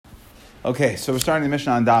Okay, so we're starting the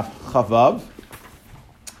Mishnah on Daf Chavav,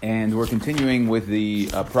 and we're continuing with the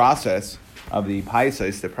process of the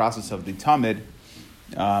Paisais, the process of the Tamid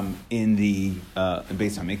in the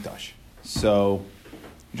Beis Hamikdash. So,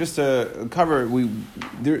 just to cover,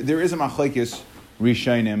 there is a Machlekes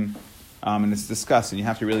Rishonim, and it's discussed, and you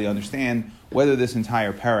have to really understand whether this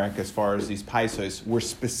entire parak, as far as these Paisais, were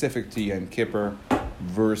specific to Yom Kippur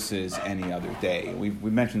versus any other day. We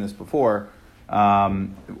mentioned this before.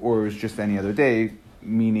 Or it was just any other day,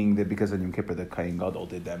 meaning that because of Yom Kippur, the Kohen Gadol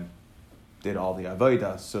did all the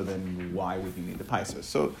Avodah, so then why would you need the Paisah?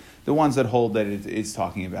 So the ones that hold that it's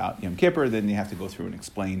talking about Yom Kippur, then you have to go through and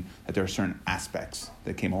explain that there are certain aspects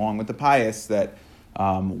that came along with the Pais that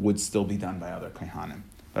would still be done by other Kohanim.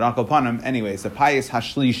 But Al Kapanim, anyways, the Pais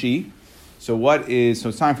Hashlishi. So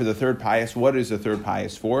it's time for the third Pais. What is the third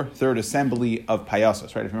Pais for? Third assembly of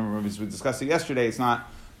Paisos, right? If you remember, as we discussed it yesterday, it's not.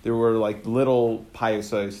 There were like little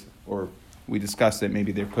paisos, or we discussed that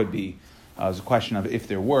maybe there could be. It was a question of if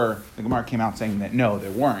there were. The Gemara came out saying that no, there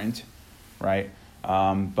weren't, right?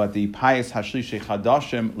 But the pais hashlishi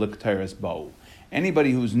chadashim l'kteres bo.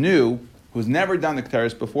 Anybody who's new, who's never done the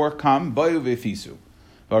kteres before, come boyu v'fisu.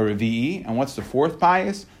 V'revi'i, and what's the fourth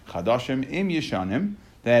pais? Chadashim im yishanim,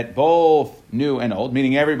 that both new and old,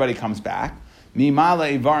 meaning everybody comes back.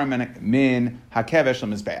 Mimala ivarim min hakevesh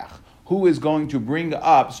l'mizbeach. Who is going to bring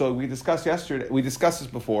up? So we discussed this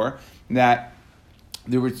before, that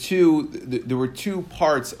there were two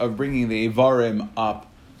parts of bringing the Evarim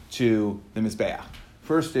up to the Mizbeach.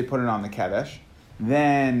 First, they put it on the Kevesh.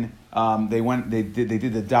 Then they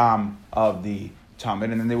did the dam of the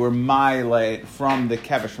Tamid, and then they were maile from the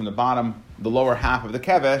Kevesh, from the bottom, the lower half of the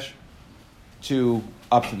Kevesh, to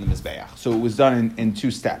up to the Mizbeach. So it was done in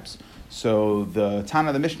two steps. So the Tana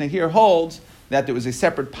of the Mishnah here holds that there was a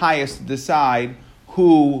separate pious to decide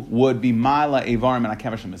who would be Mala, Evarim, and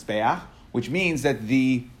Akevesh and Mizbeach, which means that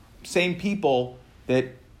the same people that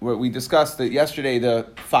we discussed that yesterday, the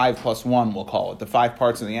 5 plus 1, we'll call it, the 5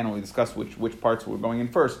 parts of the animal, we discussed which parts were going in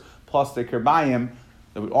first, plus the Kirbayim,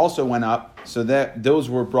 that also went up, so that those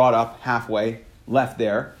were brought up halfway, left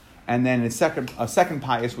there, and then a second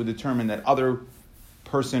pious would determine that other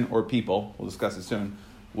person or people, we'll discuss it soon,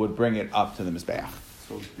 would bring it up to the Mizbeach.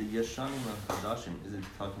 So the Yeshanim and Chadashim, is it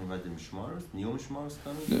talking about the Mishmaros, new Mishmaros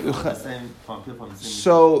coming?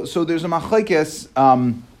 So there's a machlekes.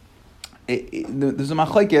 There's a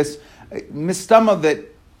machlekes.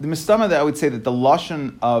 Mistama that I would say that the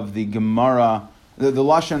lashon of the Gemara, the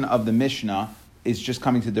lashon of the Mishnah is just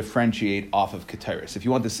coming to differentiate off of Keteris. If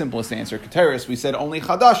you want the simplest answer, Keteris, we said only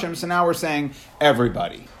Chadashim, so now we're saying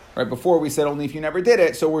everybody. Right before we said only if you never did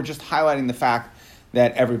it, so we're just highlighting the fact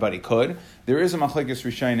that everybody could. There is a machlekes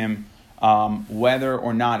rishonim whether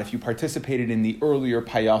or not, if you participated in the earlier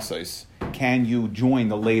payasos, can you join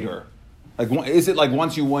the later? Like, is it like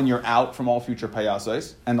once you won, you're out from all future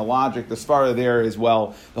payasos? And the logic, the svara there is,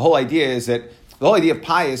 well, the whole idea of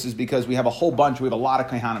payas is because we have a lot of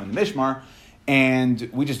kohanim in the mishmar, and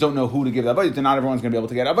we just don't know who to give the avodah. Not everyone's going to be able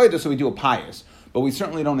to get avodah, so we do a payas. But we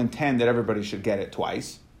certainly don't intend that everybody should get it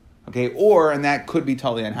twice. Okay, and that could be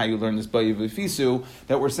totally on how you learn this Bayu V'Fisu,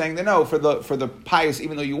 that we're saying that no, for the pious,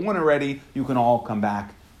 even though you won already, you can all come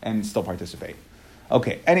back and still participate.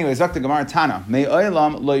 Okay, anyways, Zakta Gemara Tana,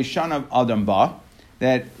 Me'olam lo yishanav adam ba,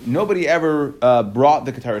 that nobody ever brought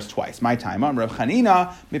the Keteris twice. My time, Rav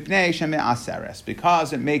Chanina, mipnei sheme aseres,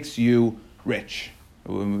 because it makes you rich,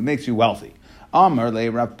 it makes you wealthy. Amar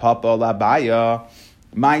le Rav Papa labaya.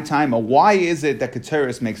 My time, why is it that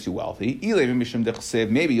Keteris makes you wealthy?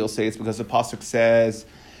 Maybe you'll say it's because the pasuk says,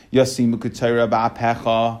 Yasimu Ketera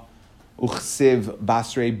ba'apecha uchsiv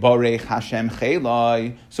basrei borech Hashem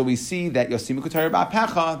chelai. So we see that Yasimu Ketera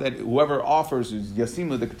ba'apecha, that whoever offers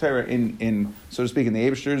Yasimu the Ketera in so to speak in the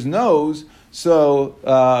Eibishter's nose, so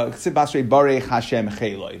uchsiv basrei borech Hashem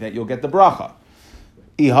chelai, that you'll get the bracha.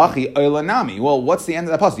 Well, what's the end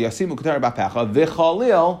of that pasuk? Yasimu Ketera ba'apecha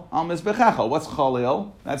v'chalil al mizbechecha. What's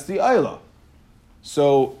chalil? That's the Ayla.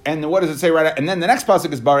 So, and what does it say right? And then the next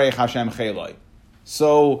pasuk is Barech Hashem Cheloi.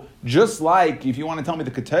 So, just like if you want to tell me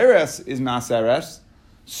the Keteres is Maseres,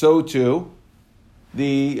 so too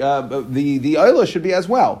the Ayla should be as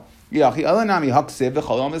well. So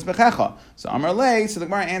Amar Lei, so the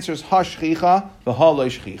Gemara answers Hashchicha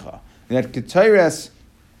v'haloi shchicha. That Keteres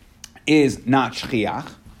is not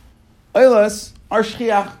shchiach. Oilas are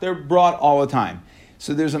shchiach, they're brought all the time.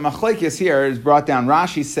 So there's a machlekes here, it's brought down.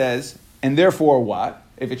 Rashi says, and therefore what?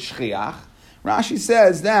 If it's shchiach, Rashi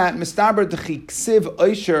says that mistaber dechiksiv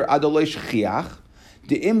oisher adolei shchiach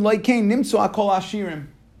de'im loikein nimtzu akol ashirim,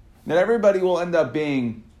 that everybody will end up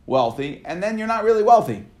being wealthy, and then you're not really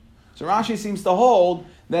wealthy. So Rashi seems to hold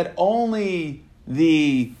that only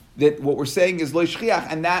that what we're saying is lo shchiach,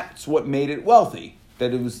 and that's what made it wealthy.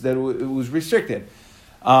 That it was restricted.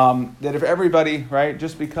 That if everybody, right,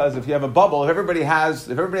 just because if you have a bubble, if everybody has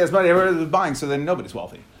money, everybody's buying, so then nobody's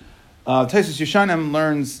wealthy. Tosfos Yeshanim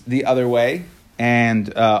learns the other way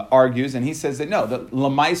and argues, and he says that no, the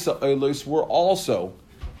Lamaisa Oilus were also,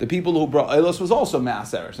 the people who brought Oilus was also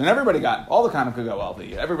maserers, and all the Kahanim could get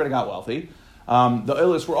wealthy. Everybody got wealthy. The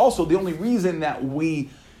Oilus were also, the only reason that we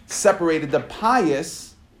separated the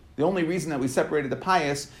pious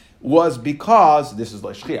was because this is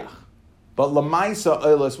L'shchiach. But Lamaisa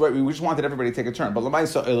Oilus, right, we just wanted everybody to take a turn, but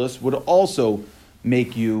Lamaisa Oilus would also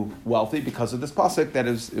make you wealthy because of this pasuk that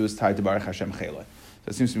it was tied to Baruch Hashem Chelai. So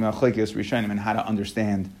it seems to be Machlekes Rishonim and how to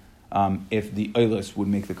understand if the Oilus would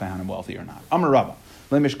make the Kohanim wealthy or not. Amar Rabba,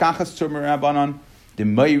 Lemishkachas Tzur Merabanan, the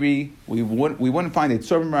Meiri, we wouldn't find a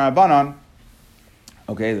Tzur Merabanan.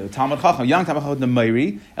 Okay, the Talmud Chacham, young Talmud Chacham, the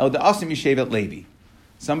Meiri, El the Asim Yishevet Levi,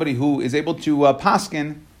 somebody who is able to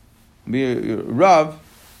paskin, be Rav,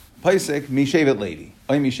 Paisik, Mishevet Levi.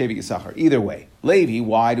 Either way, Levi.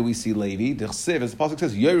 Why do we see Levi? The Chsiv, as the pasuk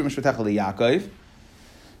says, Yorim Shvatech Yaakov.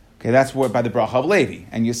 Okay, that's what by the bracha of Levi.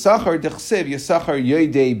 And Yisachar, the Chsiv, Yisachar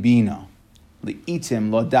Yoidei Bina, Leitim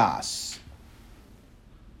Lodas.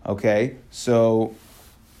 Okay, so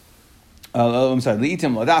I'm sorry,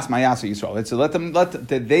 Leitim Lodas Mayasa Yisrael. So let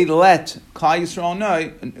Klal Yisrael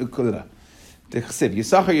know. The Chsiv,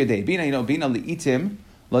 Yisachar Yoidei Bina, Bina Leitim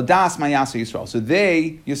Lodas Mayasa Yisrael. So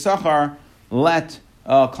they Yisachar let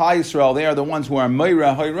Klal Yisrael, they are the ones who are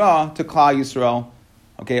Meira Hayra to Klal Yisrael.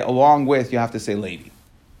 Okay, along with, you have to say Levi.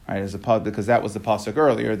 Right, because that was the pasuk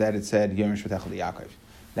earlier that it said Yom Shvatech Yaakov.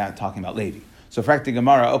 That talking about Levi. So for the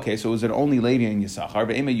Gemara, okay, so was it only Levi and Yisachar?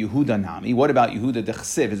 But Ema Yehuda Nami. What about Yehuda the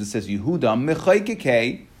Chsiv? As it says Yehuda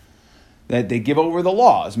Mechaykikei, that they give over the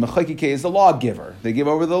laws. Mechaykikei is the lawgiver. They give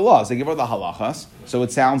over the laws. They give over the halachas. So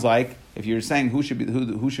it sounds like if you're saying who should be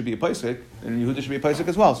a pasuk, then Yehuda should be a pasuk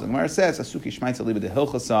as well. So the Gemara says Asuki Shmaitza Liba de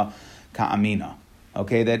Hilchasa Ka'amina.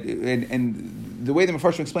 Okay, that and the way the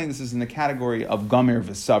Mefarshim explain this is in the category of Gomer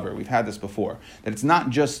V'Saver. We've had this before. That it's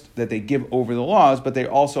not just that they give over the laws, but they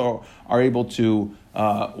also are able to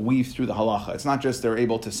weave through the halacha. It's not just they're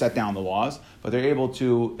able to set down the laws, but they're able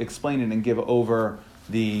to explain it and give over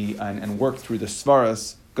and work through the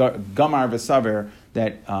svaras Gomer V'Saver.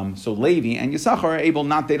 That so Levi and Yisachar are able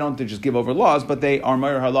they don't just give over laws, but they are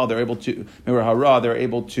Meir Hara. They're able to Meir Hara. They're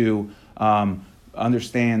able to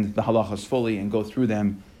understand the halachas fully and go through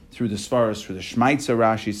them through the svaras, through the Shmaitza.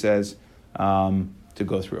 Rashi says to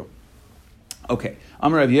go through. Okay,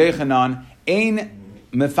 Amar Rav Yechanan ein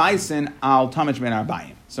mefaisen al tamid ben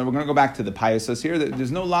arbayim. So we're going to go back to the payasas here.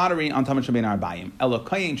 There's no lottery on tamid ben arbayim.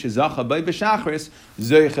 Elokayin shezacha by b'shachris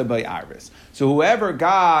zoicha by arvis. So whoever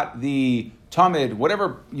got the tamid,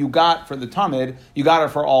 whatever you got for the tamid, you got it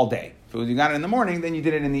for all day. If you got it in the morning, then you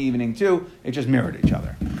did it in the evening too. It just mirrored each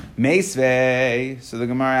other. Meisvei. So the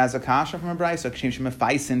Gemara has a kasha from a brayso. K'shem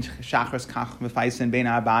shemefaysin shachris kach mefaysin bein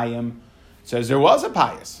abayim. Says there was a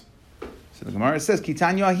pious. So the Gemara says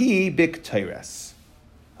Kitanya hi bikteires.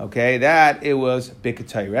 Okay, that it was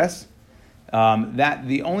bikteires. That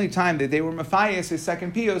the only time that they were mefayis, his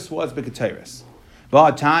second pious was bikteires.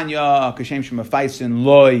 V'atanya k'shem shemefaysin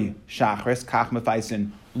loy shachris kach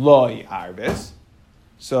mefaysin loy arbis.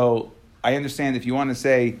 So I understand if you want to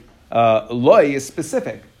say loy is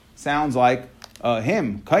specific. Sounds like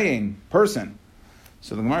him, kayin, person.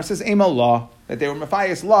 So the Gemara says Ema law, that they were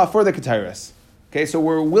mafayis law for the Ketairis. Okay, so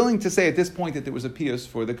we're willing to say at this point that there was a piyus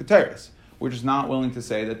for the Ketairis. We're just not willing to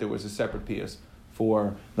say that there was a separate piyus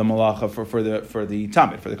for the malacha, for the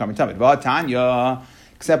tamid, for the coming tamid. V'atanya.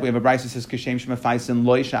 Except we have a brayso that says Kishem shemefaysin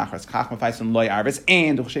loy shachris kach mefaysin loy arvis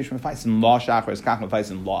and Kishem shemefaysin law shachris kach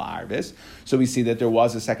mefaysin law arvis. So we see that there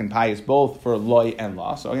was a second pious both for loy and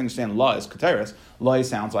law. So I understand law is keteris. Loy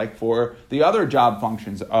sounds like for the other job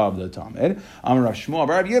functions of the Talmud. Amar Shmuel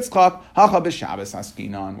Bar Yitzchak Hacha b'Shabbos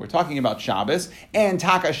Askinon. We're talking about Shabbos and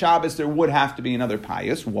Taka Shabbos. There would have to be another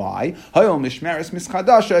pious. Why? Hayom Mishmeres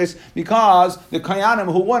Mischadashos, because the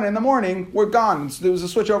Kayanim who won in the morning were gone. So there was a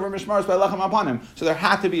switch over Mishmeres by Lechem upon him. So there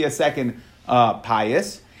had to be a second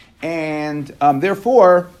pious, and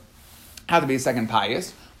therefore had to be a second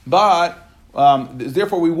pious. But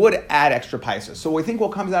therefore we would add extra pious. So I think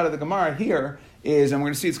what comes out of the Gemara here is, and we're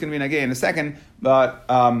going to see it's going to be in a second, but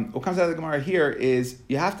what comes out of the Gemara here is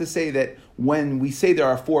you have to say that when we say there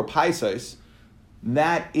are four paisos,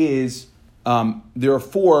 that is, there are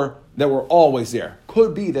four that were always there.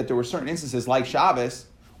 Could be that there were certain instances like Shabbos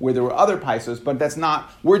where there were other paisos, but that's not,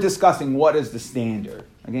 we're discussing what is the standard.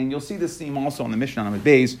 Again, you'll see this theme also in the Mishnah on the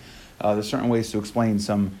Beis. There's certain ways to explain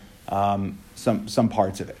some some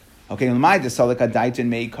parts of it. Okay, so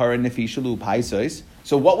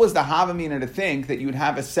what was the Havamina to think that you would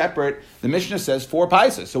have a separate, the Mishnah says 4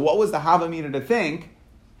 paisas. So what was the Havamina to think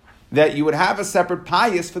that you would have a separate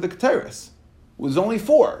payas for the Keteris? It was only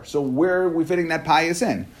 4. So where are we fitting that payas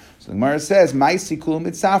in? So the Gemara says, Maisi kulum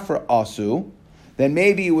mitzafra asu. Then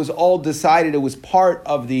maybe it was all decided, it was part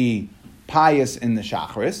of the payas in the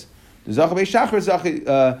Shachris. The Zachabe Shachris,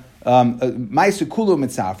 Maisu Kulu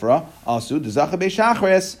Mitzafra, also, the Zachabe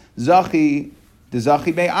Shachris, Zachi, the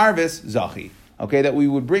Zachi Be Arvis, Zachi. Okay, that we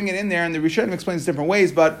would bring it in there, and the Rishonim explains different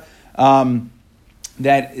ways, but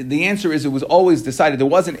that the answer is it was always decided there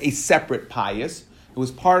wasn't a separate payas. It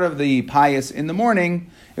was part of the payas in the morning.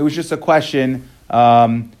 It was just a question.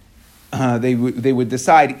 They would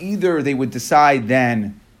decide, either they would decide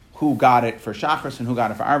then who got it for Shachris and who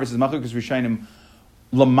got it for Arvis. As Machukas Rishonim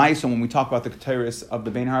Lamaisa, when we talk about the Keteris of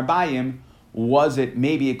the Bein Harbayim,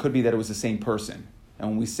 maybe it could be that it was the same person. And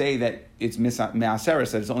when we say that it's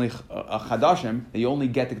Me'aseres, that it's only a Chadashim, that you only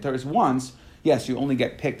get the Keteris once, yes, you only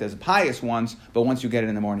get picked as a pious once, but once you get it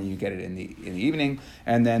in the morning, you get it in the evening.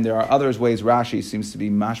 And then there are other ways, Rashi seems to be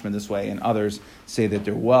mashma this way, and others say that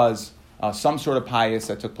there was some sort of pious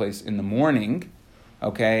that took place in the morning,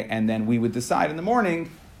 okay, and then we would decide in the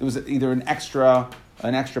morning, it was either an extra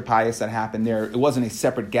pious that happened there. It wasn't a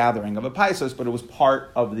separate gathering of a paisos, but it was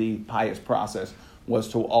part of the pious process, was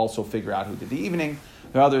to also figure out who did the evening.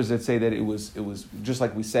 There are others that say that it was just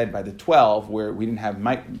like we said by the 12, where we didn't have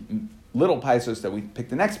little paisos, that we picked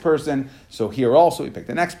the next person. So here also we picked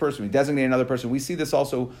the next person, we designate another person. We see this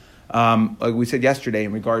also, like we said yesterday,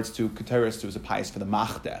 in regards to Keteris, there was a pious for the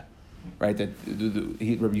Machta. Right, that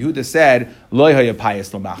Rabbi Yehuda said, "Lo haya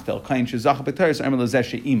payas l'machtel kain shezach b'teres emer l'zeh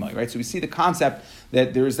she'imay." Right, so we see the concept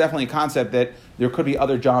that there is definitely a concept that there could be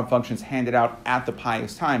other job functions handed out at the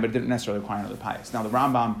pious time, but it didn't necessarily require another pious. Now the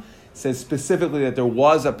Rambam says specifically that there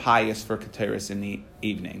was a pious for keteris in the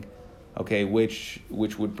evening, okay, which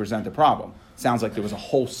would present a problem. Sounds like there was a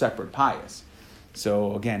whole separate pious.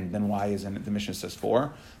 So again, then why isn't it the Mishnah says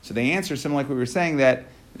 4? So the answer is similar like we were saying, that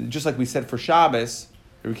just like we said for Shabbos.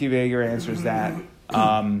 Rabbi Akiva Eiger answers that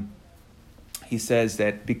he says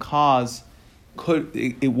that because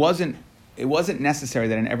it wasn't necessary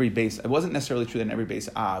that in every base, it wasn't necessarily true that in every base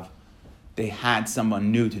Av they had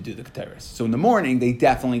someone new to do the Keteris. So in the morning they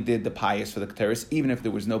definitely did the pious for the Keteris, even if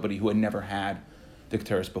there was nobody who had never had the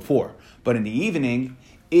Keteris before. But in the evening,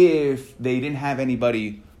 if they didn't have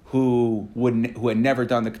anybody who had never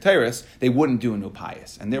done the Keteris, they wouldn't do a new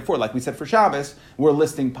pious. And therefore, like we said for Shabbos, we're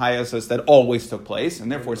listing piouses that always took place,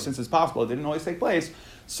 and therefore, since it's possible, it didn't always take place.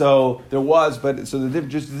 So there was, the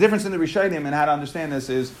difference in the Rishonim and how to understand this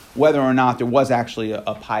is whether or not there was actually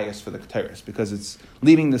a pious for the Keteris, because it's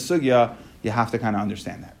leaving the sugya, you have to kind of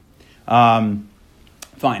understand that. Fine.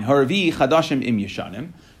 Haravi chadashim im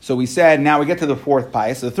yeshanim. So we said, now we get to the 4th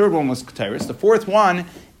pious. The 3rd one was Keteris. The 4th one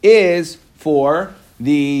is for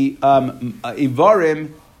the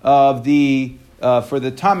Ivarim of the for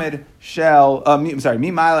the Tamid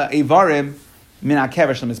Mimala Ivarim min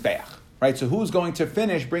hakevesh lemizbeach. Right. So who's going to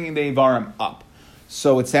finish bringing the Ivarim up?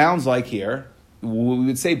 So it sounds like here we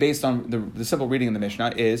would say, based on the simple reading of the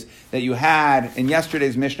Mishnah, is that you had in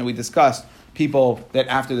yesterday's Mishnah we discussed people that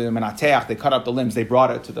after the Menateach they cut up the limbs, they brought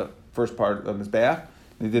it to the first part of Mizbeach.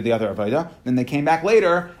 They did the other avodah. Then they came back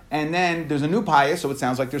later, and then there's a new pious, so it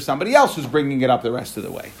sounds like there's somebody else who's bringing it up the rest of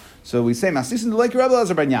the way. So we say, Masisin like Rebbe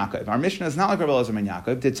Elazar ben Yaakov. Our Mishnah is not like Rebbe Elazar ben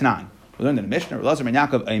Yaakov. Ditnan. We learned in the Mishnah, Rebbe Elazar ben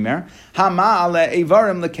Yaakov Eimer, Hama ale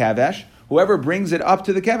Evarim lekevesh. Whoever brings it up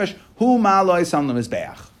to the kevesh, hu ma lo yisam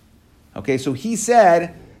lemizbeach. Okay, so he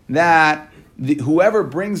said that whoever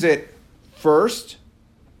brings it first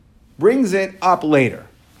brings it up later.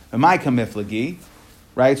 Amai kamiflagi.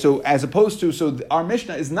 Right, so as opposed to, our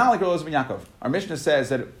Mishnah is not like Rebbe Elazar ben Yaakov. Our Mishnah says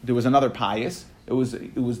that there was another pious. It was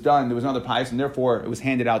done. There was another pious, and therefore it was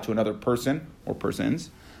handed out to another person or persons.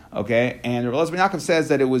 Okay, and Rebbe Elazar ben Yaakov says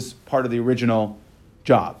that it was part of the original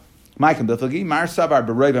job. So what is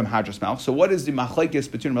the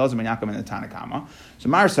machlekes between Rebbe Elazar ben Yaakov and the Tanna Kama? So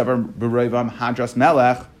Mar Savar b'Roivam Hadras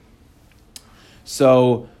Melech.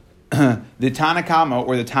 So the Tanna Kama,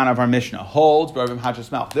 or the Tana of our Mishnah, holds b'Roivam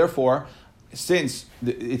Hadras Melech. Therefore, since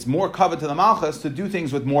it's more covered to the Malchus to do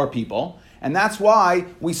things with more people, and that's why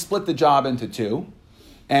we split the job into 2,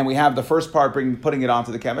 and we have the first part putting it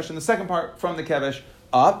onto the Kevesh, and the second part from the Kevesh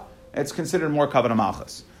up, it's considered more covered to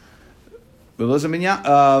Malchus. Umar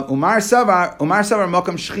Savar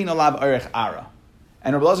Mokam Shechina Lav Erech Ara.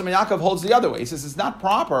 And Rebbe Elazar ben Yaakov holds the other way. He says it's not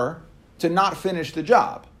proper to not finish the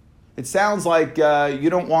job. It sounds like you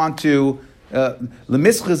don't want to It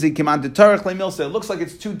looks like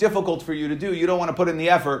it's too difficult for you to do. You don't want to put in the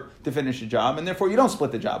effort to finish the job, and therefore you don't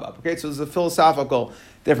split the job up. Okay, so there's a philosophical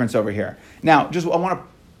difference over here. Now, I want to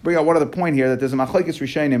bring out one other point here, that there's a machlokes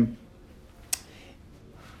rishonim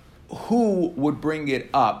who would bring it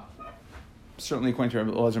up. Certainly according to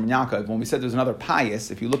Rabbi Elazar ben Yaakov, when we said there's another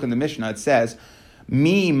pious, if you look in the Mishnah, it says,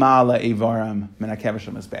 Mi mala evaram min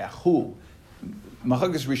hakevesh hamizbeach. Who?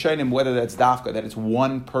 Machlokes rishonim, whether that's dafka, that it's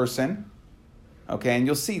one person. Okay, and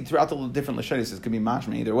you'll see throughout the different Lashonis, it could be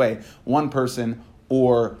mashma either way, one person,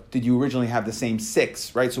 or did you originally have the same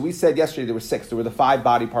 6, right? So we said yesterday there were 6. There were the 5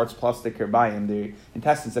 body parts plus the kirbayim, the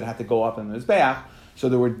intestines that had to go up in the mizbeach. So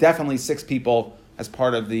there were definitely 6 people as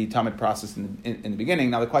part of the Tamid process in the beginning.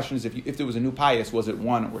 Now the question is, if there was a new pious, was it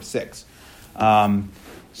 1 or 6?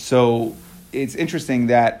 So it's interesting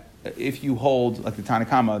that if you hold, like the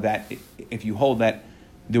Tanakama, that if you hold that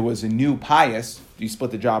there was a new pious, you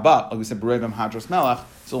split the job up, like we said, Berevam Hadros Melech.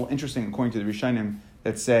 It's a little interesting, according to the Rishonim,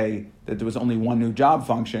 that say that there was only one new job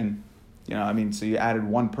function. So you added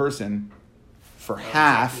one person for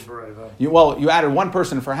half. You added one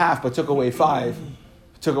person for half, but took away 5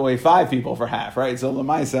 people for half, right? So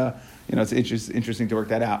Lamaisa, it's interesting to work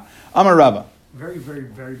that out. Amar Rava. Very, very,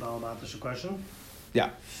 very balamatish question.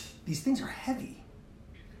 Yeah. These things are heavy.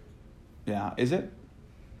 Yeah, is it?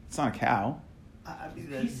 It's not a cow.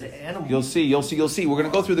 It's an animal. You'll see. We're going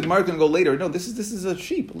to go through the Gemara. We're going to go later. No, this is a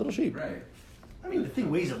sheep, a little sheep. Right. I mean, the thing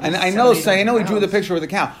weighs. And I know we drew the picture with a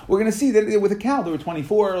cow. We're going to see that with a cow there were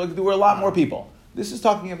 24. There were a lot more people. This is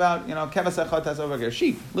talking about kevas echad tasavagir,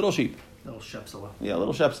 sheep, little sheep. Little shepsela. Yeah,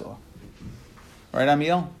 little shepsela. Right,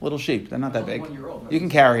 Amiel? Little sheep. They're not that big. 1-year-old. You can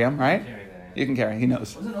carry them, right? You can carry. He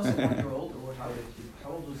knows. Was it also 1-year-old, or how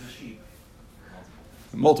old was the sheep?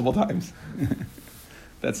 Multiple times.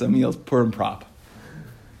 That's Amiel's Purim prop.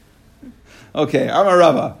 Okay, Amar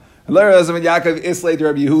Rava. Yaakov Islay to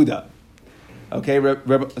Rabbi Yehuda. Okay,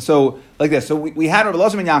 so like this. So we had Rabbi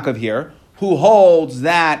Elazar ben Yaakov here, who holds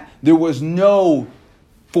that there was no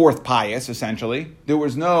 4th pious. Essentially, there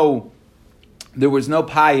was no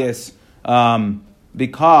pious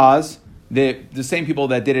because the same people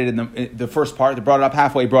that did it in the first part, that brought it up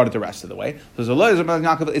halfway, brought it the rest of the way. So Elazar ben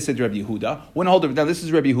Yaakov Islay to Rabbi Yehuda. Now this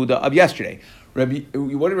is Rabbi Yehuda of yesterday. What did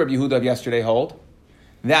Rabbi Yehuda of yesterday hold?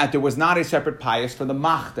 That there was not a separate pious for the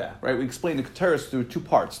machta, right? We explained the keteris through 2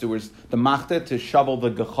 parts. There was the machta to shovel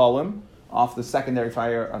the gecholim off the secondary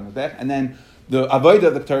fire on the deck, and then the avodah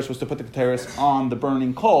of the keteris was to put the keteris on the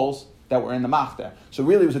burning coals that were in the machta. So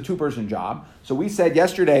really it was a 2-person job. So we said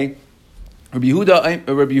yesterday, Rabbi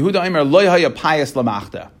Yehuda Aimer loy haya pious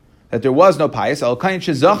lamachta, that there was no pious, al kain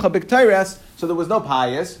shezacha b'keteris, so there was no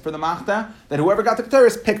pious for the machta, that whoever got the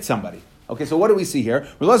keteris picked somebody. Okay, so what do we see here?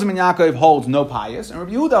 Rabbi Elazar ben Yaakov holds no pious, and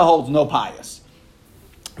Rabbi Yehuda holds no pious.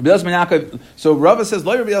 Rabbi Elazar ben Yaakov, so Rava says,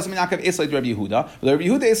 Lo Rabbi Elazar ben Yaakov islay to Rabbi Yehuda, but Rabbi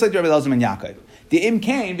Yehuda islay to Rabbi Elazar ben Yaakov. The im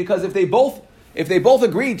came because if they both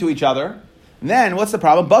agreed to each other, then what's the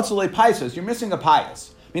problem? Batzulei paisos, you're missing a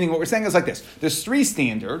pious. Meaning what we're saying is like this. There's 3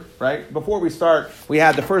 standard, right? Before we start, we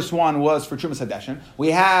had the first one was for Trumas Hadeshin.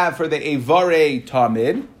 We have for the Evare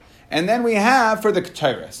Tamid, and then we have for the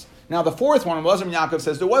Keteris. Now, the 4th one, Elazar ben Yaakov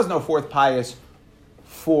says there was no 4th pious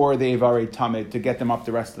for the Evarei Tamid to get them up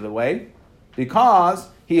the rest of the way, because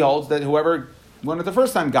he holds that whoever won it the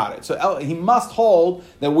first time got it. So he must hold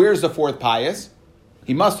that where's the 4th pious?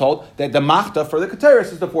 He must hold that the Machta for the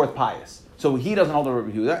Keteris is the 4th pious. So he doesn't hold the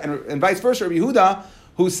Rabbi Yehuda, and vice versa, Rabbi Yehuda,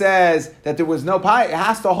 who says that there was no pious,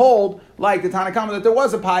 has to hold, like the Tanakhama, that there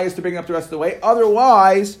was a pious to bring it up the rest of the way.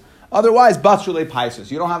 Otherwise, Batzulei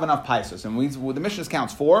Paisus. You don't have enough Paisus. And the Mishnah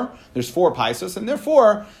counts 4. There's 4 Paisus, and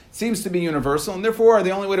therefore, it seems to be universal, and therefore,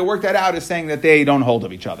 the only way to work that out is saying that they don't hold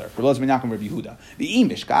of each other. For Elazar ben Yaakov and Rabbi Yehuda. The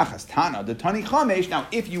Imish Kachas Tana, the Tani Chamesh. Now,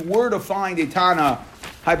 if you were to find a Tana,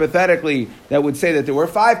 hypothetically, that would say that there were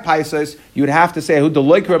 5 Paisus, you would have to say, Hu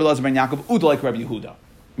Deloik Rabbi Elazar ben Yaakov, Udeloik Rabbi Yehuda.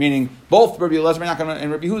 Meaning, both Rabbi Elazar ben Yaakov and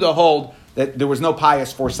Rabbi Yehuda hold that there was no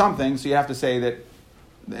pious for something, so you have to say that,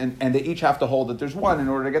 and they each have to hold that there's 1 in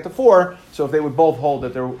order to get to 4. So if they would both hold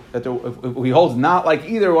that if he holds not like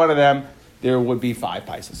either one of them, there would be 5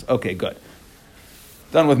 paisos. Okay, good.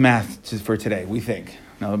 Done with math for today, we think.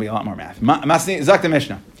 Now there'll be a lot more math. Zakta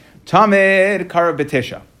Mishnah. Tamid Karav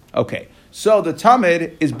Betisha. Okay, so the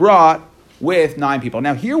Tamid is brought with 9 people.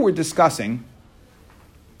 Now here we're discussing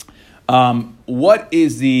what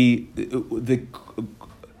is the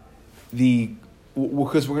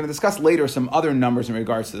because we're going to discuss later some other numbers in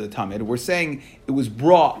regards to the Tamid. We're saying it was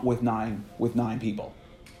brought with nine people.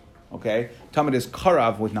 Okay? Tamid is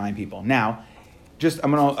Karav with 9 people. Now,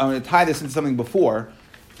 I'm going to tie this into something before.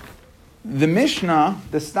 The Mishnah,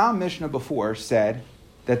 the Stam Mishnah before said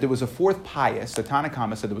that there was a fourth pious, the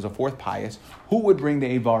Tanakama said there was a fourth pious, who would bring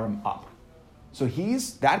the Avarim up. So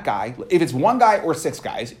he's that guy. If it's one guy or six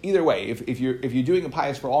guys, either way, if you're doing a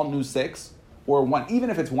pious for all new six, or one, even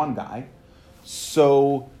if it's one guy,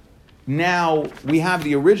 so now we have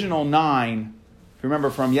the original 9. If you remember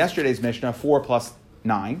from yesterday's Mishnah, 4 plus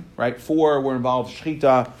 9, right? 4 were involved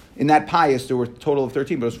shchita. In that pious, there were a total of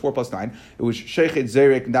 13, but it was 4 plus 9. It was shechet,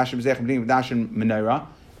 zerek, dashim zechem, dashim menorah,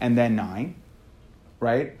 and then 9,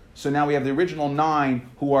 right? So now we have the original 9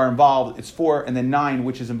 who are involved. It's 4 and then 9,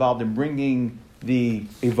 which is involved in bringing the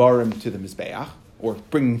Ivarim to the Mizbeach, or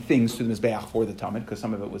bringing things to the Mizbeach for the Tamid, because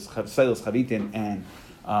some of it was Seilos Chavitin and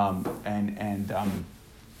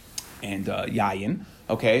Yayin.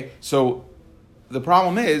 Okay, so the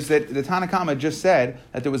problem is that the Tanakama just said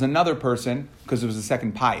that there was another person because it was a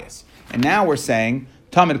second pious, and now we're saying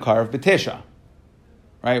Tamid Karv B'Tisha,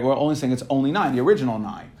 right? We're only saying it's only 9, the original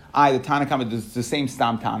 9. The Tanakama is the same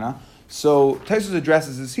Stam Tana. So Tosfos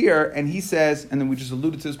addresses this here, and he says, and then we just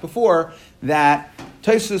alluded to this before, that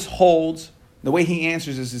Tosfos holds, the way he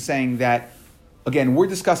answers this is saying that, again, we're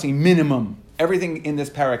discussing minimum. Everything in this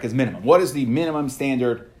parak is minimum. What is the minimum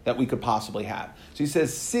standard that we could possibly have? So he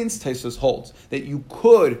says, since Tosfos holds that you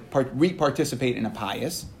could re-participate in a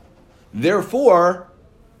pious, therefore,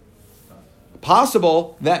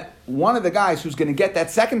 possible that one of the guys who's going to get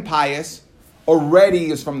that second pious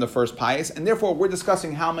already is from the first pious, and therefore we're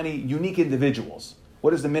discussing how many unique individuals.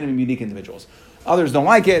 What is the minimum unique individuals? Others don't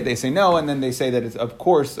like it, they say no, and then they say that it's, of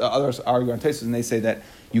course, others argue on Tosfos, and they say that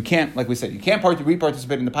you can't, like we said, you can't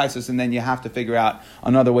re-participate in the pious, and then you have to figure out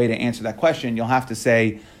another way to answer that question. You'll have to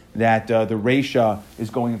say that the Reisha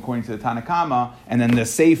is going according to the Tanakama, and then the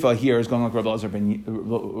Seifa here is going like Rabbi Elazar ben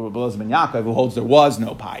Yaakov, who holds there was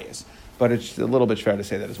no pious. But it's a little bit fair to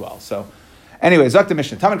say that as well. So, anyway, Zakta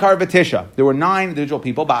Mishnah. Tamid Kar V'Tisha. There were 9 individual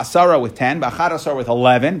people. Ba'asara with 10. Ba'achad Asar with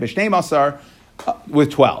 11. B'shnei Masar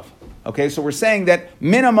with 12. Okay, so we're saying that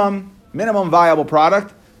minimum viable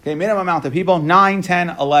product, okay, minimum amount of people, 9, 10,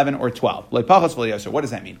 11, or 12. Like Pachas V'Yosher. What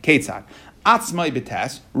does that mean? Ketzad. Atzmai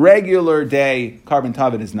B'tes. Regular day carbon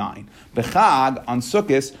tavid is 9. B'chag on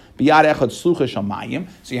Sukkos. B'yad Echad Slucha Shal Mayim.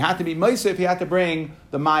 So you have to be Mosif. You have to bring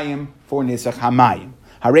the Mayim for Nisach HaMayim.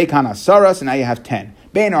 Harei Kan Asaras, and now you have 10.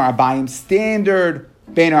 Bein Arbayim, standard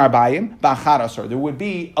Bein Arbayim, B'achad Asar. There would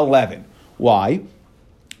be 11. Why?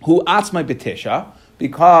 Hu Atzmai B'Tisha,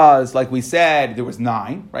 because, like we said, there was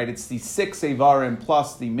 9, right? It's the 6 Eivarim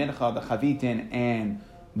plus the Mincha, the Chavitin, and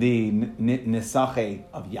the Nisache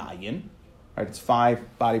of Yayin. Right? It's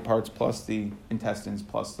 5 body parts plus the intestines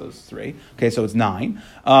plus those 3. Okay, so it's 9.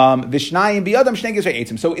 Vishnayim biyadam shnei gizrei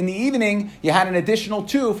eitzim. So in the evening, you had an additional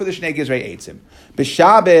 2 for the shnei gizrei eitzim.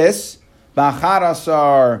 B'Shabbos, b'achad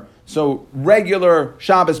asar. So regular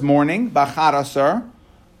Shabbos morning, b'achad asar.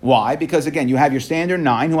 Why? Because again, you have your standard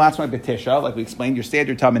 9, who atzmai b'tisha, like we explained, your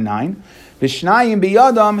standard tamid 9. Vishnayim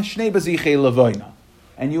biyadam shnei bazichei levoina.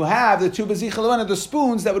 And you have the 2 bazichei levoina, the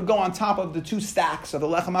spoons that would go on top of the 2 stacks of the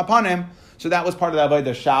lechem apanim. So that was part of the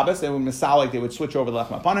Avodah Shabbos. They would misalik, they would switch over the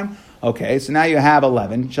lechem apanim. Okay, so now you have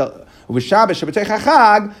 11. So the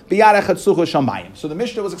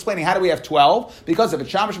Mishnah was explaining, how do we have 12? Because if it's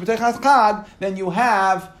Shabbos Shabbatei Chag, then you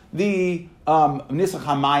have the Nisach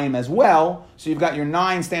HaMayim as well. So you've got your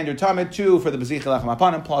 9 standard Tamid, 2 for the Bezich Lechem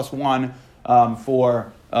Apanim, plus 1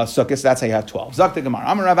 for Sukkot. That's how you have 12. Zakta Gemara.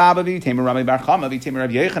 Amar Rav Abavi, Tamer Rabbi Bar Chama, Tamer Rav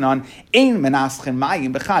Yechanan, Ein Menaschen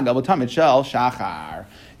Mayim B'Chag Al Tamid Shel Shachar.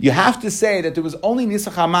 You have to say that there was only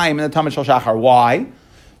Nisach HaMayim in the Tamid Shel Shachar. Why?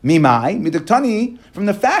 Mimai, Midaktani, from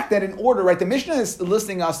the fact that in order, right, the Mishnah is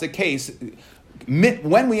listing us the case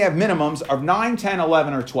when we have minimums of 9, 10,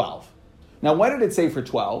 11, or 12. Now, what did it say for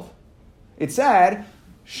 12? It said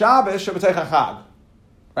Shabbos Shabbatei Chag,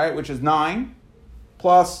 right, which is 9,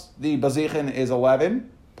 plus the Bazichin is 11,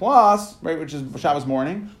 plus, right, which is Shabbos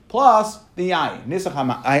morning, plus the Yayin, Nisach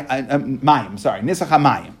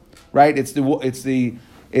HaMayim, right? It's the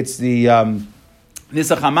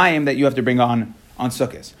Nisach HaMayim that you have to bring on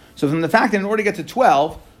Sukkot. So from the fact that in order to get to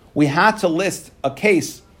 12, we had to list a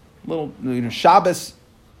case, little Shabbos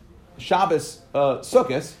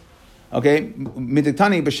Sukkot. Okay,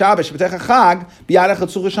 midiktani b'Shabbos Shabbatei Chag b'yad echad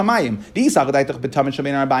sucha shamayim. V'yisach daitach b'tamid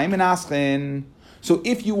shabein arbaim menaschen. So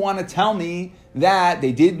if you want to tell me that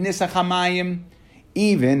they did nisach hamayim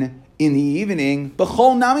even in the evening,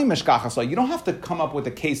 b'chol nami meshkachasla, you don't have to come up with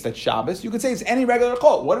a case that's Shabbos. You could say it's any regular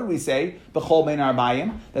chol. What did we say? B'chol bein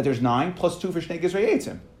arbaim, that there's 9 plus 2 for shnei gizrei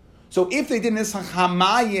eitzim. So if they did nisach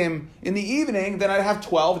hamayim in the evening, then I'd have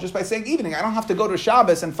 12 just by saying evening. I don't have to go to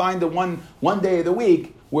Shabbos and find the one day of the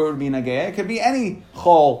week where it would be Nagaya. It could be any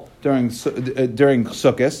chol during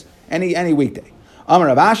Sukkot, any weekday. Amar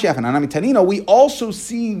Rav Ashi, Hananami Tanina, we also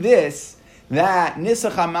see this, that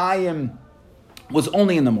Nisach HaMayim was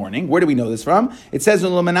only in the morning. Where do we know this from? It says,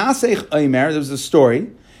 L'manasech Eimer, there's a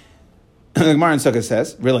story, the Gemara in Sukkah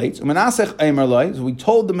says, relates, L'manasech Eimer Loi, so we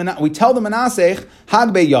tell the Manasech,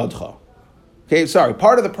 Hagbe Yodcha. Okay, sorry,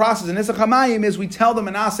 part of the process in Nisach HaMayim is we tell the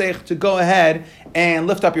Manasech to go ahead and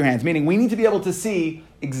lift up your hands, meaning we need to be able to see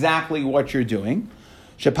exactly what you're doing.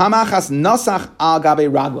 Shepamachas nasach al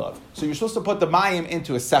gabe raglov. So you're supposed to put the mayim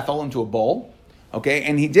into a sefel, into a bowl, okay?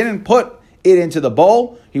 And he didn't put it into the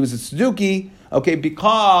bowl. He was a tzeduki, okay?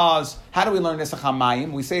 Because how do we learn nisach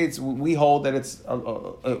hamayim? We hold that it's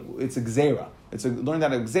a gzera. Learned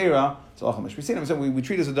out of gzera. It's alchemish. We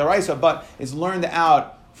treat it as a daraisa, but it's learned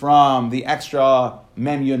out from the extra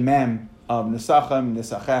mem yun mem of Nesachem,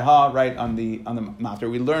 Nesacheha, right, on the matter.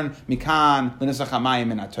 We learn Mikan, L'Nesach HaMayim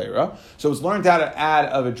in HaTorah. So it's learned how to add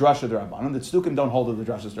of a drasha d'Rabbanan. The Tzdukim don't hold of the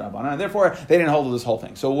drashas d'Rabbanan, and therefore they didn't hold of this whole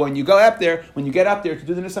thing. So when you get up there to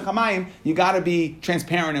do the Nesach HaMayim, you got to be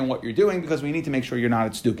transparent in what you're doing because we need to make sure you're not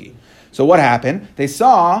a Tzduki. So what happened? They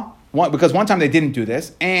saw, because one time they didn't do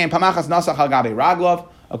this, and Pamachas Nasach Al Gabe Raglov,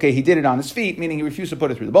 okay, he did it on his feet, meaning he refused to put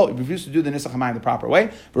it through the bowl. He refused to do the Nesach HaMayim the proper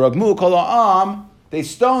way. V'ragmu kol ha'am, they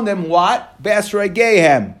stoned him, what?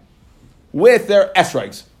 Be'esrogeihem. With their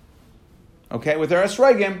esrogs. Okay, with their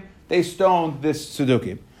esrogim, they stoned this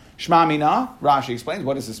Tzedukim. Shma mina, Rashi explains,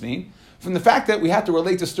 what does this mean? From the fact that we have to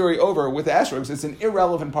relate the story over with the esrogs, it's an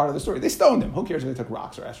irrelevant part of the story. They stoned him. Who cares if they took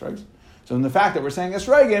rocks or esrogs? So in the fact that we're saying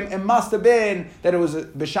esrogim, it must have been that it was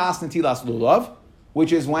b'shas netilas lulav,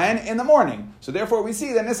 which is when? In the morning. So therefore we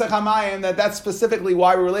see that Nisach HaMayim, that's specifically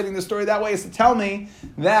why we're relating the story that way, is to tell me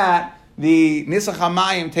that the Nisach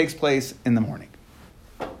HaMayim takes place in the morning.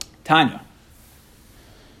 Tanya.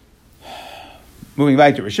 Moving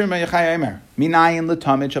weiter. Rishon ben Yechaya Emer. Minayin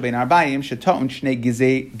l'tamid shabein arbayim shetoun shnei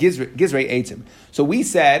gizrei eitzim. So we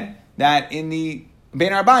said that in the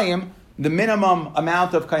bein arbayim, the minimum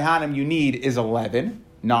amount of kaihanim you need is 11,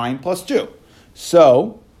 9 plus 2.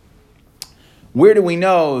 So, where do we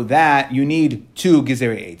know that you need 2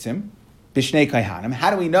 gizrei eitzim? Bishnei kaihanim.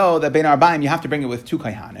 How do we know that bein arbayim you have to bring it with 2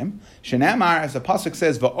 kaihanim? Shenamar, as the pasuk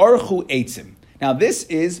says, va'orchu eitzim. Now this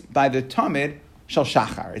is by the tamid shel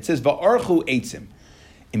shachar. It says va'orchu eitzim.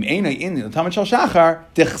 Im einay in the tamid shel shachar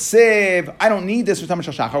tichsev. I don't need this for tamid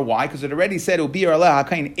shel shachar. Why? Because it already said ubi aleha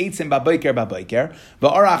kain eitzim babayker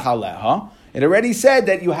va'orach aleha. It already said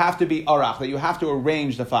that you have to be arach, that you have to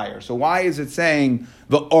arrange the fire. So why is it saying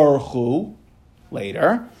va'orchu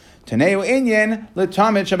later? Taneu inyan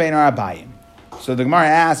l'tamid shabein arbayim. So the Gemara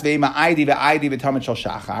asks,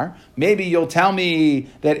 maybe you'll tell me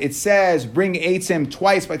that it says bring eitzim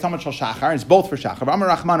twice by Tamid Shel Shachar. It's both for Shachar.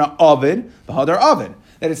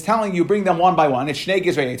 That it's telling you bring them one by one. It's Shnei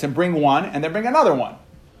Gizrei eitzim, bring one and then bring another one.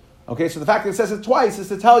 Okay, so the fact that it says it twice is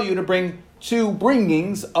to tell you to bring 2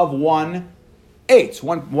 bringings of 1 eighth,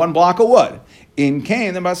 one block of wood. In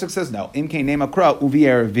Cain, the Pasuk says no. In Cain, name akra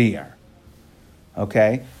uvier vier.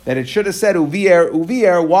 Okay, that it should have said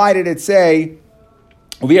uvier. Why did it say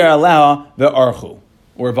uvier aleha ve'archu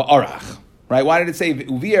or ve'arach? Right? Why did it say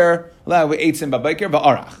uvier aleha ve'eitzim ba'bayker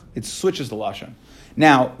ve'arach? It switches the lashon.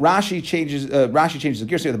 Now Rashi changes the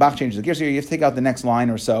gears here. The Bach changes the gears here. You have to take out the next line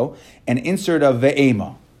or so and insert a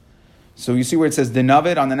ve'ema. So you see where it says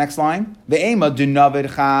denavid on the next line? Ve'ema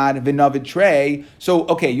denavid chad ve'navid trey. So,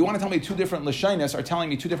 okay, you want to tell me 2 different lashonos are telling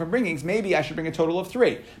me 2 different bringings. Maybe I should bring a total of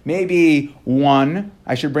 3. Maybe 1,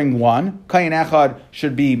 I should bring 1. Kayin echad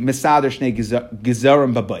should be misader shnei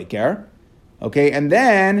gezerim b'bayker. Okay, and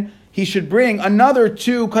then he should bring another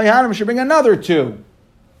 2. Kayanim should bring another 2.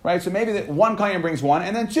 Right, so maybe that 1 kayin brings 1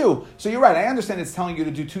 and then 2. So you're right, I understand it's telling you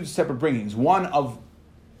to do 2 separate bringings. One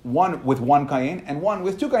with 1 kayin and 1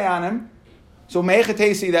 with 2 kayanim. So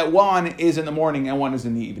me'echetesi that 1 is in the morning and 1 is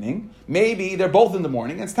in the evening. Maybe they're both in the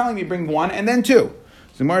morning. It's telling me bring 1 and then 2.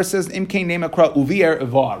 So Gemara says imkein nemakra uvier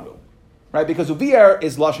varu, right? Because uvier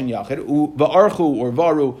is lashon yachid. Va'archu or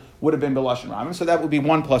varu would have been b'lashon ramim, so that would be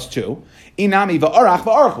 1 plus 2. Inami va'arach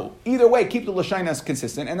va'archu. Either way, keep the lashonos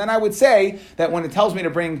consistent. And then I would say that when it tells me to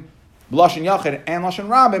bring lashon yachid and lashon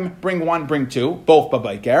ramim, bring 1, bring 2, both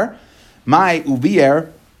b'bayker. My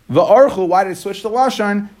uvier. Va'archu, why did it switch to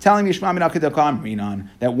lashon? Telling me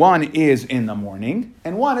that 1 is in the morning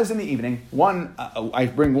and 1 is in the evening. 1, I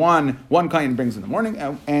bring 1 kain brings in the morning,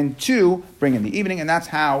 and 2 bring in the evening, and that's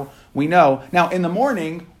how we know. Now, in the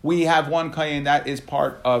morning, we have 1 kain that is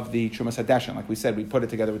part of the Trumas Hadeshin. Like we said, we put it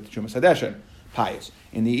together with the Trumas Hadeshin, pious.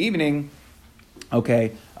 In the evening,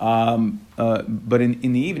 okay, but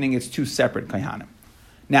in the evening, it's 2 separate kaihanim.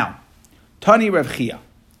 Now, Tani Rav Chia,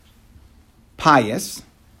 pious.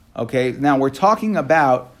 Okay, now we're talking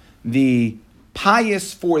about the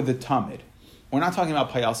Pious for the Tamid. We're not talking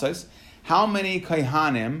about payasais. How many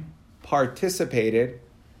Kaihanim participated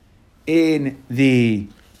in the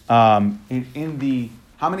how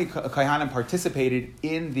many Kaihanim participated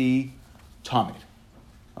in the Tamid?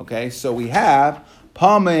 Okay, so we have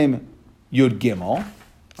Pamim Yud Gimel.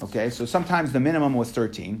 Okay, so sometimes the minimum was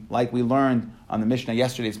 13, like we learned on the Mishnah,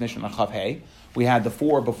 yesterday's Mishnah Chav Hey. We had the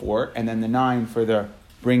 4 before, and then the 9 for the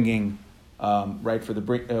bringing, we have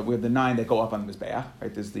the 9 that go up on the Mizbeach,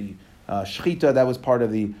 right? There's the Shechita, that was part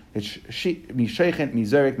of the Mishaychent,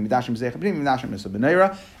 Mizerik, Midashim Zech, Midashim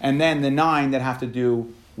Misabenera, and then the 9 that have to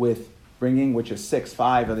do with bringing, which is 6,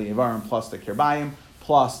 5 of the Yevarim plus the Kirbayim,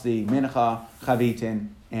 plus the Mincha, Chavitin,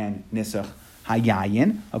 and Nisach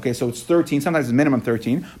Hayayin. Okay, so it's 13. Sometimes it's minimum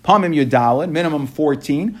 13. Pamim Yudalin, minimum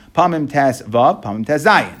 14. Pamim Tes Vav, Pamim Tes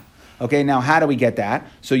Zayin. Okay, now how do we get that?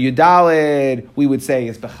 So Yudalid, we would say,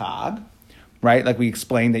 is Bechag, right? Like we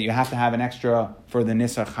explained that you have to have an extra for the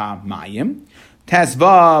Nisach HaMayim. Tes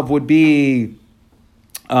Vav would be,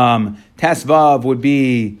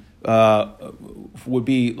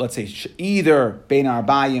 let's say, either Bein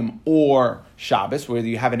Arbayim or Shabbos, where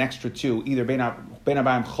you have an extra 2, either Bein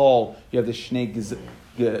Arbayim Chol, you have the Shnei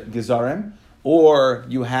Gezarim, or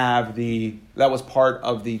you have that was part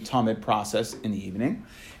of the Tamid process in the evening,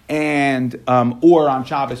 and or on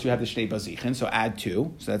Shabbos you have the Shnei Bazichin, so add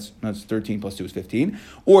 2, so that's 13 plus 2 is 15,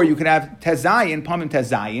 or you could have Tezayin, Pamim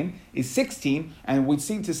Tezayin is 16, and we'd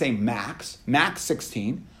seem to say max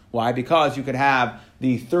 16. Why? Because you could have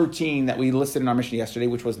the 13 that we listed in our Mishnah yesterday,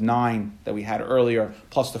 which was 9 that we had earlier,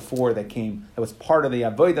 plus the 4 that was part of the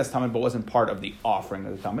Avodas Tamid, but wasn't part of the offering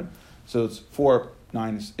of the Tamid. So it's 4,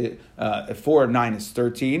 9 is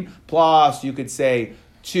 13, plus you could say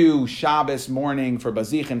 2 Shabbos morning for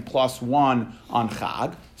Bazichin, plus 1 on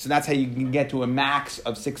Chag. So that's how you can get to a max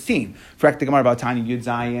of 16. Frek the Gemara about Tanya Yud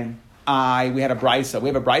Zayin. We have a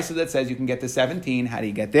brisa that says you can get to 17. How do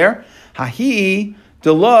you get there? Hahi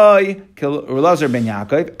Deloy Elazar ben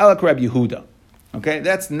Yaakov Elak Reb Yehuda. Okay,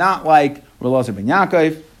 that's not like Elazar ben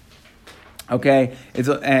Yaakov. Okay,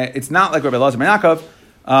 it's not like Reb Elazar ben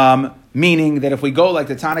Yaakov, meaning that if we go like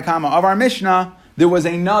the Tanakama of our Mishnah, there was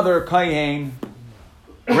another Kayin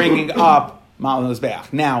bringing up Ma'al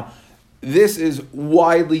Mizbeach. Now, this is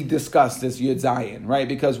widely discussed as Yud Zayin, right?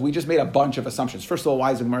 Because we just made a bunch of assumptions. First of all,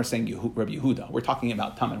 why is the Gemara saying Reb Yehuda? We're talking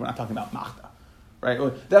about Tamid. We're not talking about Machta, right?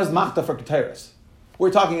 That was Machta for Keteris. We're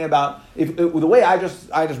talking about the way I just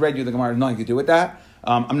read you the Gemara has nothing to do with that.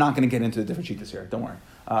 I'm not going to get into the different sheetas here. Don't worry.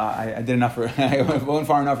 I did enough I went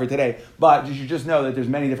far enough for today. But you should just know that there's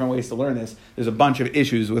many different ways to learn this. There's a bunch of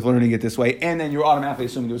issues with learning it this way, and then you're automatically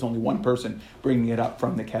assuming there was only one person bringing it up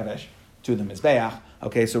from the Kevesh to the Mizbeach.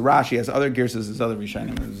 Okay, so Rashi has other gears, there's other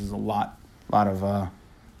Rishonim. There's a lot of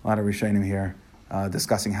Rishonim here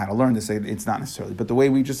discussing how to learn this. It's not necessarily, but the way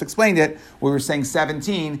we just explained it, we were saying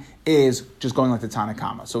 17 is just going like the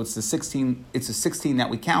Tanakama. So it's the 16. It's the 16 that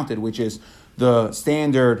we counted, which is the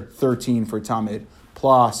standard 13 for Tamid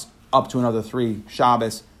plus up to another 3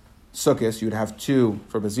 Shabbos, Sukkos. You'd have 2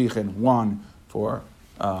 for Bazichin, 1 for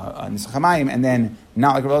Nisach HaMayim, and then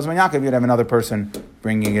not like Reb Elazar ben Yaakov, you'd have another person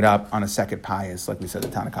bringing it up on a second pious, like we said, the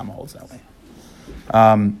Tanakama holds that way.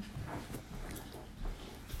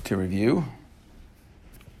 To review.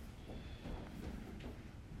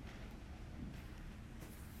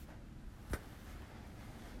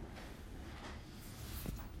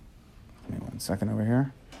 Give me 1 second over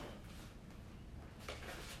here.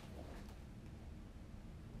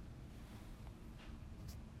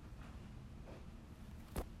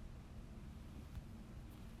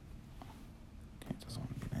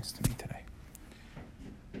 To me today.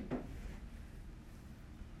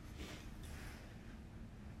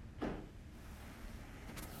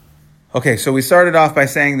 Okay, so we started off by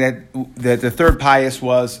saying that the third pious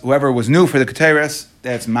was whoever was new for the Keteris.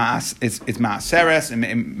 That's Mas. It's Maaseres and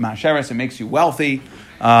Maaseres. It makes you wealthy.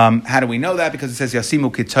 How do we know that? Because it says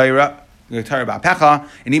Yasimu Ketira Ba'pecha,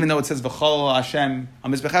 and even though it says V'chol Hashem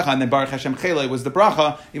Amizbechecha, and then Baruch Hashem Chela was the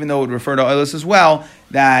bracha, even though it would refer to Oilus as well,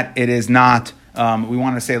 that it is not. We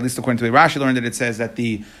want to say, at least according to the Rashi learned, that it says that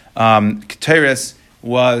the Keteris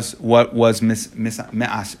was what was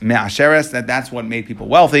Me'asheres, that's what made people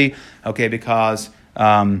wealthy, okay, because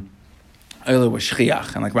Oila was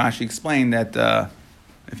Shchiach, and like Rashi explained that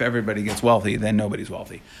if everybody gets wealthy, then nobody's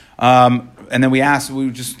wealthy. And then we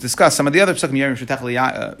just discussed some of the other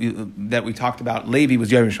psukim that we talked about. Levi was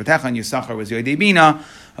Yerim Shvatecha and Yisachar was Yoedei Bina.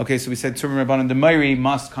 Okay, so we said Turim Rabbanan Demairi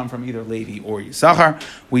must come from either Levi or Yisachar.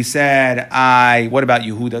 We said, what about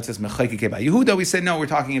Yehuda? It says Mechayke by Yehuda. We said, no, we're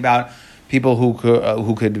talking about people who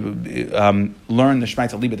could learn the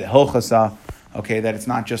Shmaitza Liba de Hilchasa. Okay, that it's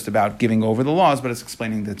not just about giving over the laws, but it's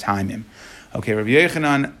explaining the timing. Okay, Rabbi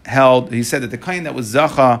Yochanan he said that the kain that was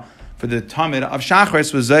zacha for the tamid of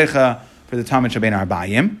Shachris was zacha for the tamid shabein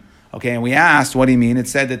arbayim. Okay, and we asked, what do you mean? It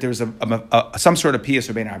said that there was some sort of piyas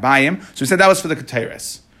shabein arbayim. So we said that was for the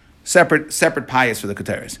keteris. Separate pious for the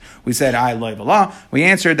keteris. We said, I loy v'la. We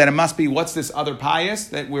answered that it must be, what's this other pious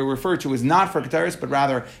that we're referred to is not for keteris, but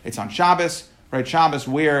rather it's on Shabbos, right? Shabbos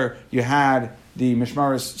where you had the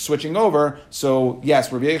mishmaris switching over. So yes,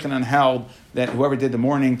 Rabbi Yochanan held that whoever did the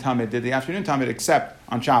morning tamid did the afternoon tamid except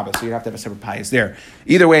on Shabbos. So you have to have a separate pious there.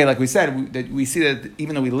 Either way, like we said, we see that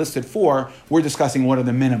even though we listed 4, we're discussing what are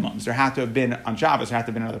the minimums. There had to have been on Shabbos, there had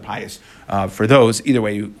to have been another pious for those. Either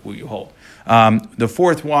way, you hold. The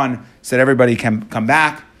fourth one said everybody can come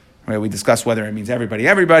back. Right? We discussed whether it means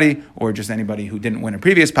everybody, or just anybody who didn't win a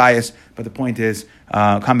previous pious. But the point is,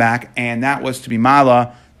 come back, and that was to be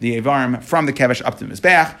mala the Evarim from the Kevesh up to the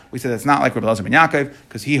Mizbeach. We said that's not like Rabbi Elazar ben Yaakov,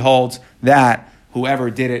 because he holds that whoever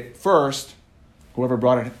did it first, whoever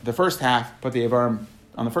brought it the first half, put the Evarim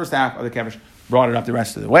on the first half of the Kevesh, brought it up the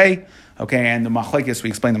rest of the way. Okay, and the machlekes, we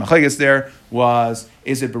explained the machlekes there, was,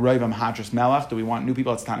 is it b'roivam hadras melech? Do we want new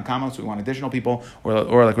people? It's Tanakama, so we want additional people?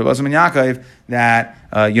 Or like Rabbi Elazar ben Yaakov,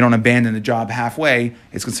 that you don't abandon the job halfway,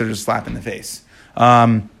 it's considered a slap in the face.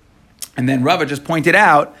 And then Rava just pointed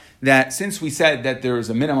out that since we said that there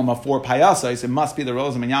is a minimum of 4 payasais, it must be the Rabbi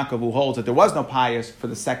Elazar ben Yaakov who holds that there was no payas for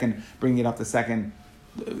the second, bringing it up the second,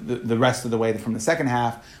 the rest of the way from the second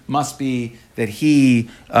half, must be that he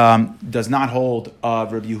does not hold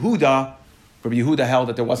of Rabbi Yehuda. Rabbi Yehuda held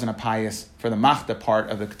that there wasn't a pious for the machta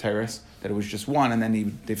part of the keteris, that it was just one, and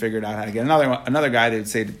then they figured out how to get another guy. They'd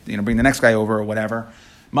say, bring the next guy over or whatever.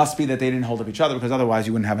 Must be that they didn't hold of each other, because otherwise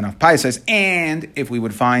you wouldn't have enough paisos. And if we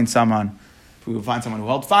would find someone who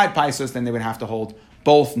held 5 paisos, then they would have to hold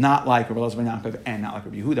both, not like Rabbi Elazar ben Yaakov and not like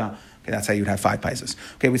Rabbi Yehuda. Okay, that's how you'd have 5 paisos.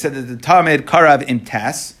 Okay, we said that the tamid karav in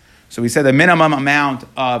tes. So we said the minimum amount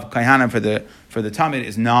of kaihanim for the tamid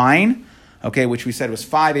is 9. Okay, which we said was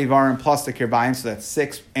 5 evarim plus the kirbayim, so that's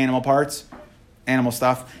 6 animal parts, animal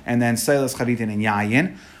stuff, and then seilas chavitin and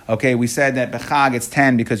yayin. Okay, we said that bechag it's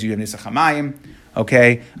 10 because you have nisach hamayim.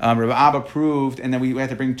 Okay, Rabbi Abba proved, and then we had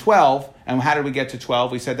to bring 12. And how did we get to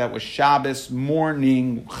 12? We said that was Shabbos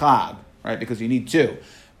morning chag, right? Because you need 2.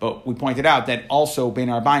 But we pointed out that also bein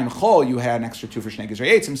arbaim chol you had an extra 2 for Shnei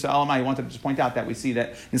Gizrei Eitzim. So I wanted to just point out that we see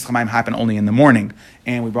that Nisach Hamayim happened only in the morning,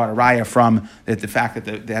 and we brought a raya from the fact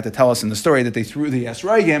that they had to tell us in the story that they threw the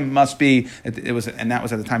Esrogim must be it was, and that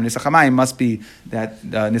was at the time Nisach Hamayim must be that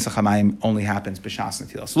Nisach Hamayim only happens b'shas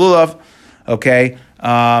netilas lulav. Okay.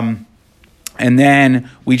 And then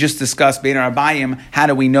we just discussed bein arbaim. How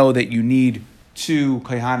do we know that you need 2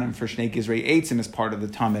 kohanim for Shnei Gizrei Eitzim as part of the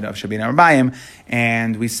tamid of Shabein Arbayim?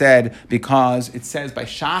 And we said because it says by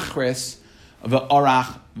Shachris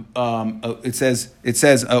v'arach, it says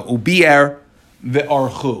ubier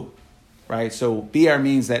v'archu, right? So bier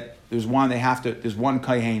means that there's one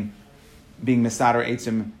kohen being misader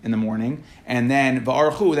Eitzim in the morning, and then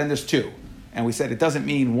v'archu, then there's 2. And we said it doesn't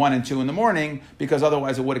mean 1 and 2 in the morning, because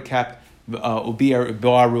otherwise it would have kept Ubir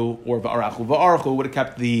Baru or Va'arachu. Va'arachu would have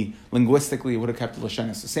kept linguistically, it would have kept the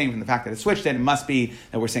Lashonis the same. And the fact that it switched it must be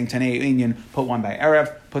that we're saying Tanei Inyan, put 1 by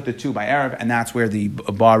Erev, put the 2 by Erev, and that's where the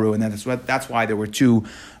Baru, and that's why there were 2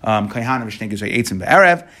 Kayhan of Shnei Gizrei Eitzim by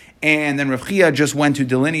Erev. And then Rav Chia just went to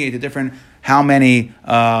delineate the different, how many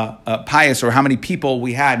pious or how many people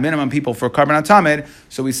we had, minimum people for Karban HaTamid.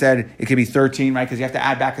 So we said it could be 13, right? Because you have to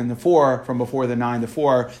add back in the 4 from before the 9 to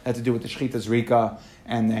 4. That had to do with the Shechita Zrika,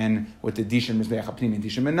 and then with the Dishon Mizbeach HaPnim and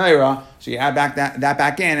Dishon Menorah. So you add back that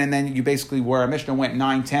back in, and then you basically, where our Mishnah went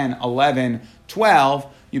 9, 10, 11, 12,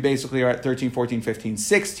 you basically are at 13, 14, 15,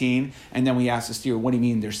 16, and then we asked the steer, what do you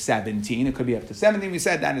mean there's 17? It could be up to 17. We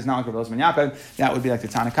said that is not like Rabbi Elazar ben Yaakov. That would be like the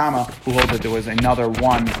Tanakama, who holds that there was another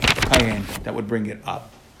 1 kohen that would bring it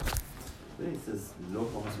up. It says, no,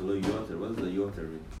 what does the yoter mean?